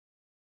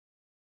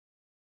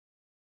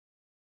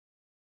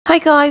Hi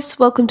guys,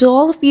 welcome to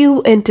all of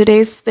you in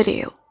today's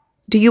video.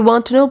 Do you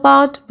want to know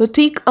about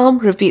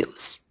Boutiqueum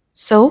Reviews?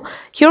 So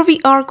here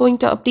we are going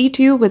to update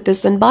you with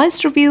this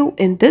unbiased review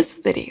in this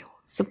video.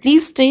 So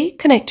please stay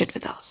connected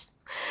with us.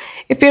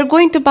 If you're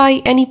going to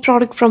buy any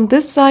product from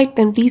this site,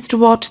 then please to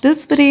watch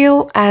this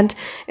video. And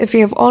if you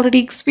have already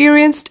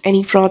experienced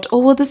any fraud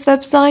over this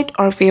website,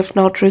 or if you have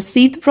not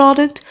received the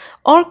product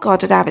or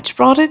got a damaged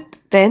product,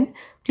 then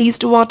please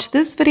to watch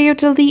this video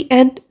till the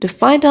end to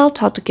find out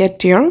how to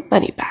get your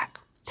money back.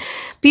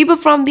 People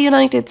from the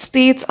United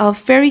States are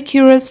very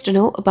curious to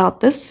know about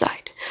this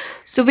site.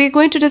 So we're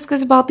going to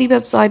discuss about the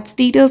website's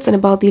details and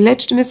about the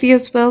legitimacy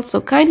as well.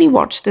 So kindly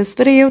watch this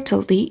video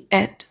till the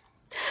end.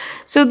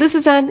 So this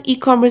is an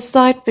e-commerce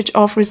site which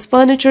offers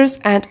furniture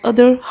and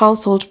other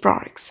household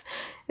products.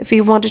 If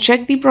you want to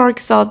check the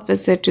products out,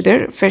 visit to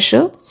their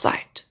official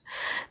site.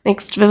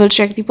 Next, we will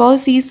check the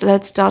policies.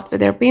 Let's start with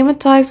their payment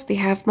types. They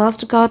have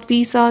MasterCard,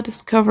 Visa,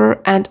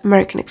 Discover, and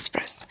American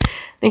Express.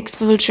 Next,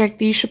 we will check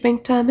the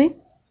shipping timing.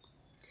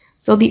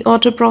 So the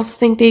order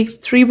processing takes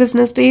 3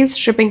 business days,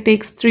 shipping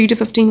takes 3 to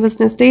 15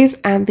 business days,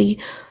 and the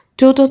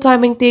total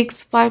timing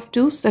takes 5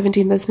 to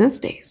 17 business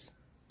days.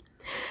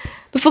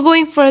 Before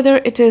going further,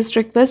 it is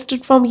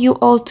requested from you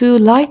all to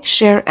like,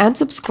 share, and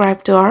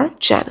subscribe to our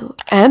channel.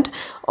 And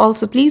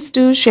also please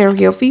do share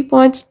your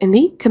viewpoints in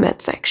the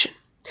comment section.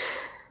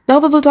 Now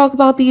we will talk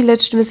about the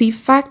legitimacy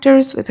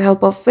factors with the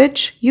help of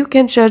which you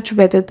can judge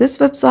whether this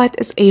website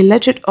is a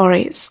legit or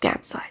a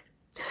scam site.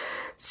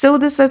 So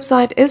this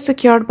website is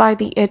secured by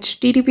the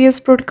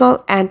HTTPS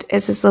protocol and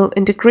SSL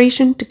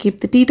integration to keep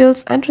the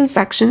details and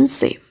transactions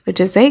safe, which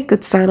is a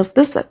good sign of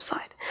this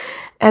website.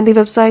 And the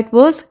website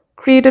was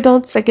created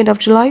on 2nd of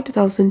July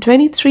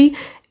 2023.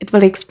 It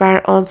will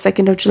expire on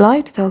 2nd of July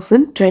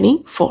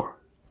 2024.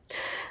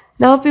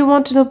 Now if we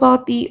want to know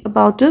about the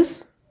About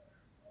Us,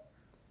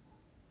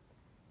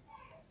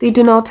 they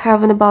do not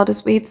have an About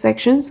Us page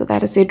section, so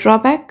that is a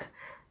drawback.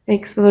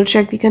 Next we will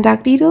check the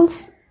contact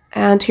details.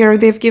 And here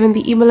they've given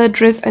the email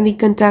address and the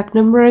contact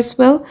number as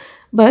well,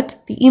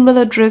 but the email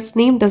address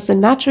name doesn't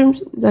match with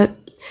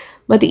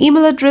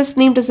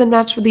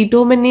the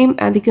domain name,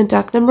 and the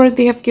contact number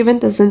they have given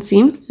doesn't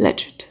seem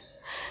legit.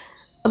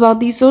 About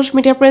the social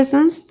media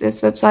presence,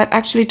 this website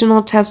actually do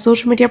not have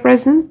social media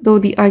presence, though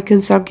the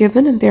icons are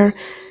given in their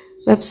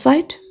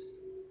website.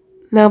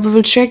 Now we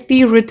will check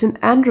the return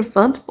and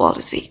refund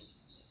policy.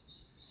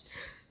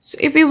 So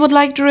if you would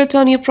like to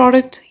return your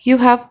product, you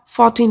have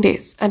 14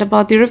 days. And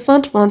about the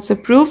refund, once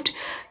approved,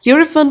 your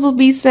refund will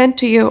be sent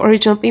to your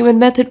original payment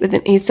method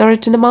within a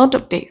certain amount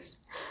of days.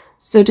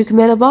 So to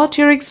comment about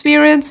your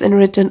experience in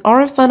return or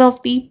refund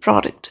of the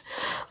product.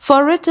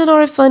 For return or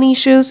refund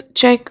issues,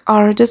 check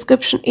our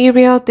description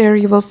area. There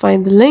you will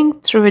find the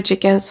link through which you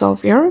can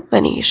solve your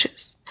money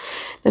issues.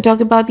 Now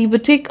talking about the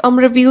Boutiqueum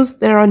Reviews,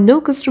 there are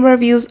no customer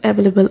reviews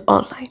available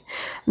online.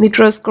 The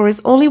trust score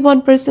is only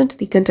 1%.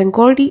 The content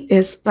quality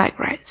is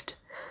plagiarized.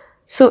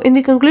 So in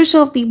the conclusion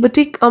of the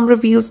Boutiqueum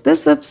Reviews,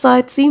 this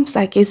website seems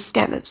like a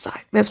scam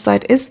website.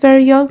 Website is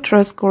very young,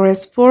 trust score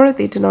is 4,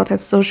 they do not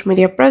have social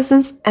media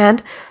presence,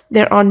 and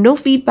there are no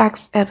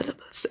feedbacks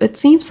available. So it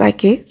seems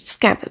like a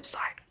scam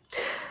website.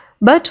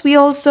 But we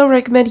also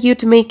recommend you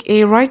to make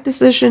a right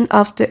decision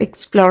after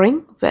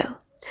exploring well.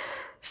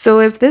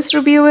 So if this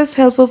review is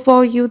helpful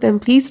for you, then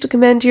please to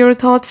comment your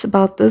thoughts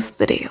about this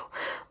video.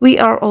 We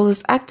are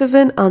always active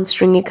in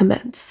answering your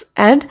comments.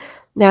 And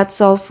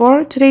that's all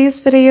for today's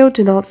video.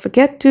 Do not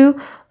forget to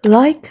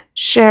like,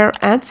 share,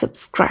 and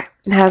subscribe.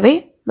 And have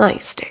a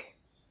nice day.